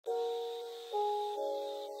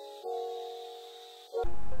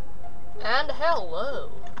And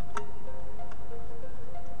hello.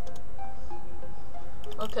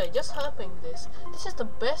 Okay, just hoping this is the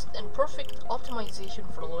best and perfect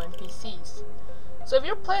optimization for low NPCs. So if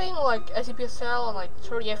you're playing like SCP on like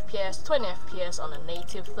 30 FPS, 20 FPS on a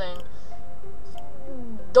native thing,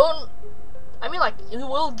 you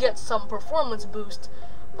will get some performance boost,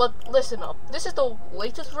 but listen up. This is the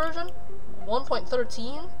latest version,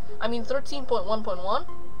 1.13. I mean 13.1.1.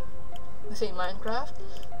 This ain't Minecraft.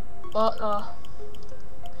 But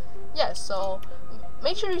yeah, so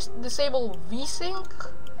make sure you disable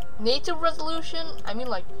VSync, native resolution. I mean,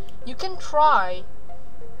 like, you can try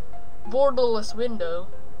borderless window,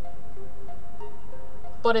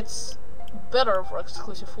 but it's better for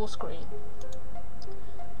exclusive full screen.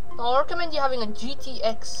 Now, I recommend you having a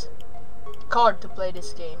GTX card to play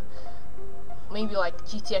this game. Maybe like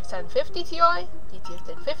GTX 1050 Ti, GTX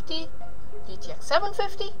 1050, GTX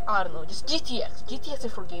 750. I don't know, just GTX. GTX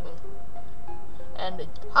is for gaming. And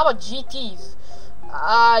how about GTs?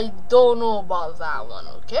 I don't know about that one.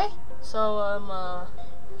 Okay, so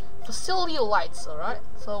facility lights. All right.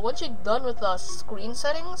 So once you're done with the screen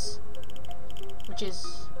settings, which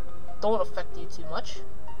is don't affect you too much,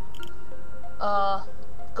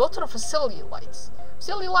 go to the facility lights.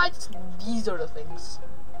 Facility lights. These are the things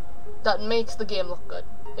that makes the game look good.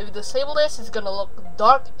 If you disable this, it's gonna look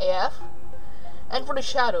dark AF. And for the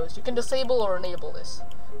shadows, you can disable or enable this.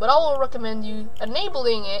 But I will recommend you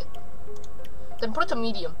enabling it, then put it to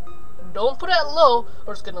medium. Don't put it at low,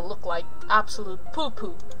 or it's gonna look like absolute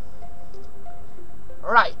poo-poo.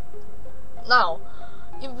 Right. Now,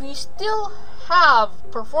 if we still have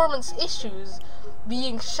performance issues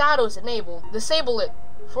being shadows enabled, disable it.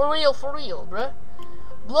 For real, bruh.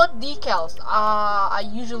 Blood decals, I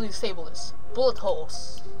usually disable this. Bullet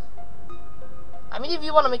holes. I mean, if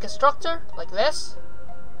you want to make a structure like this,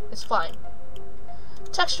 it's fine.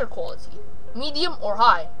 Texture quality, medium or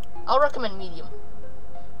high. I'll recommend medium.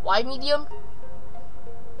 Why medium?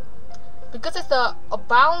 Because it's a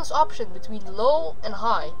balanced option between low and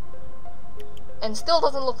high, and still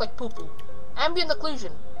doesn't look like poo-poo. Ambient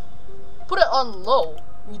occlusion, put it on low.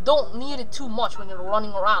 You don't need it too much when you're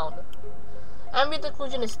running around. Ambient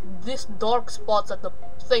occlusion is this dark spots at the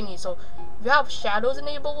thingy, so if you have shadows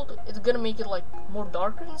enabled, it's gonna make it like more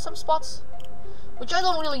darker in some spots. Which I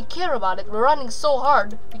don't really care about it. We're running so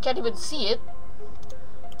hard, we can't even see it.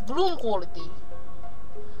 Bloom quality.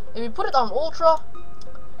 If you put it on ultra,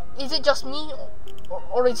 is it just me,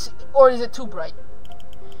 or is it too bright?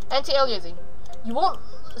 Anti-aliasing. You won't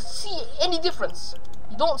see any difference.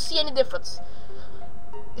 You don't see any difference.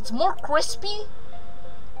 It's more crispy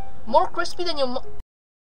than your.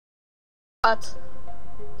 But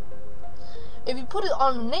if you put it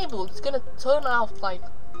on enabled, it's gonna turn out like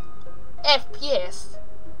FPS,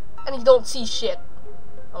 and you don't see shit.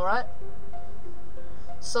 Alright?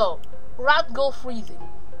 So, rat goal freezing.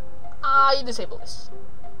 I disable this.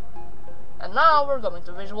 And now we're going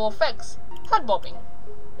to visual effects. Head bobbing.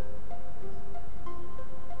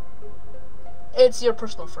 It's your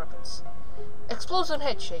personal preference. Explosion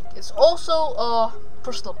head shake is also a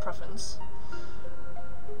personal preference.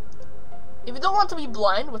 If you don't want to be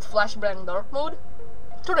blind with flashbang dark mode,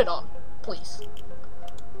 turn it on, please.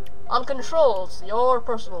 On controls, your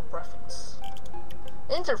personal preference.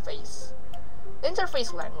 Interface.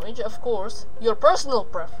 Interface language, of course, your personal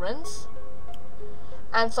preference.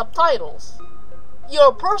 And subtitles,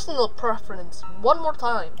 your personal preference. One more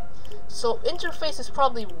time. So interface is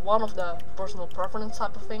probably one of the personal preference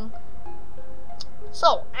type of thing.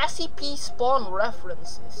 So, SCP spawn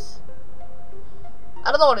references.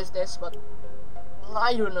 I don't know what is this, but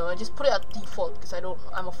I don't know. I just put it at default because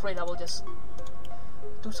I'm afraid I will just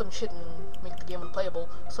do some shit and make the game unplayable.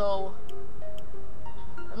 So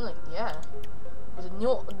I'm like, yeah, with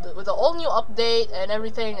the all new update and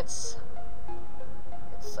everything, it's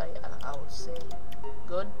I would say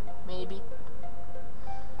good, maybe.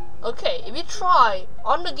 Okay, if you try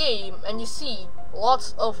on the game and you see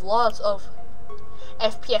lots of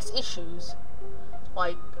FPS issues,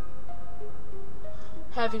 like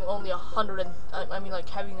having only 100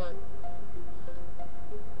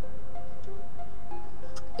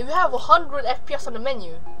 if you have 100 FPS on the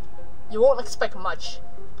menu, you won't expect much.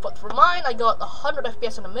 But for mine, I got 100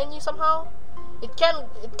 FPS on the menu somehow. It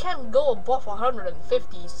can go above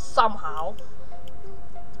 150 somehow.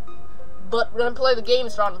 But when I play the game,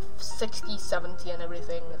 it's around 60, 70 and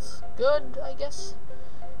everything. It's good, I guess.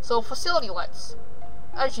 So facility lights.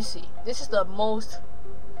 As you see, this is the most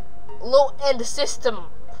low-end system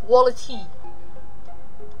quality.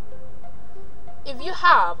 If you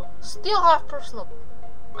still have personal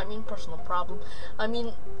I mean personal problem. I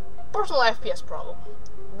mean personal FPS problem.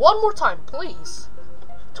 One more time, please.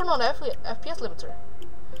 Turn on the FPS limiter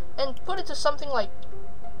and put it to something like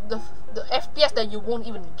the FPS that you won't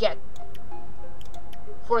even get.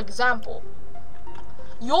 For example,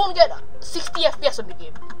 you won't get 60 FPS in the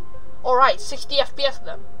game. Alright, 60 FPS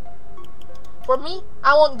then. For me,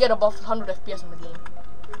 I won't get above 100 FPS in the game.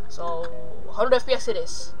 So 100 FPS it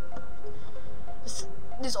is.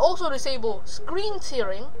 This also disable screen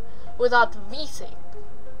tearing without VSync.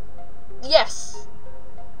 Yes.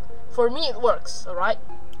 For me it works, alright?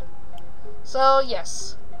 So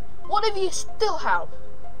yes. What if you still have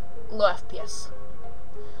low FPS?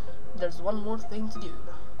 There's one more thing to do.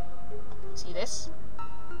 See this?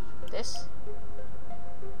 This?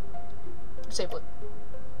 Disable it.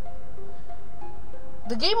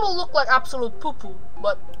 The game will look like absolute poo-poo,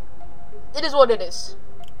 but it is what it is.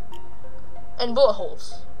 And bullet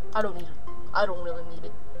holes. I don't need it. I don't really need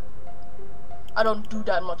it. I don't do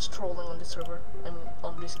that much trolling on this server. I mean,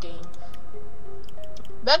 on this game.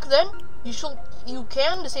 Back then, you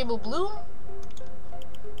can disable bloom,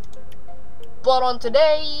 but on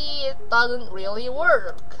today, it doesn't really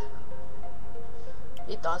work.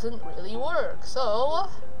 It doesn't really work. So,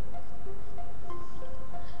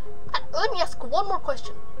 let me ask one more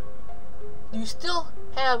question. Do you still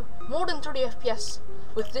have more than 30 FPS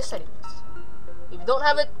with this settings? If you don't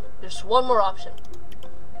have it, there's one more option.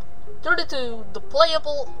 32, the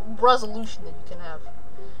playable resolution that you can have.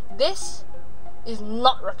 This is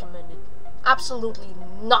not recommended. Absolutely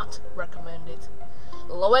not recommended.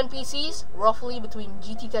 Low-end PCs, roughly between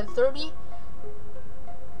GT 1030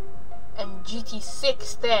 and GT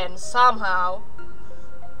 610 somehow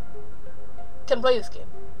can play this game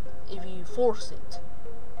if you force it.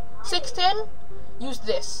 610, use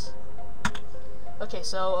this. Okay,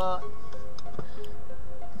 so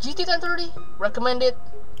GT 1030, recommended.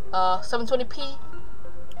 720p.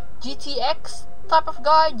 GTX type of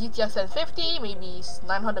guy, GTX 1050, maybe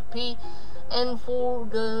 900p. And for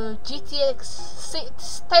the GTX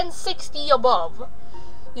 1060 above,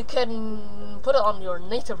 you can put it on your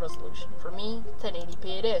native resolution. For me,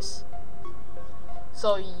 1080p it is.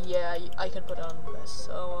 So yeah, I can put it on this.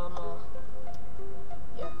 So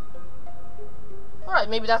yeah. Alright,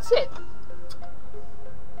 maybe that's it.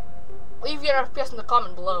 Leave your FPS in the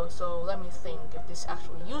comment below, so let me think if this is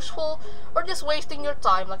actually useful or just wasting your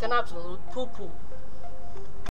time like an absolute poo-poo.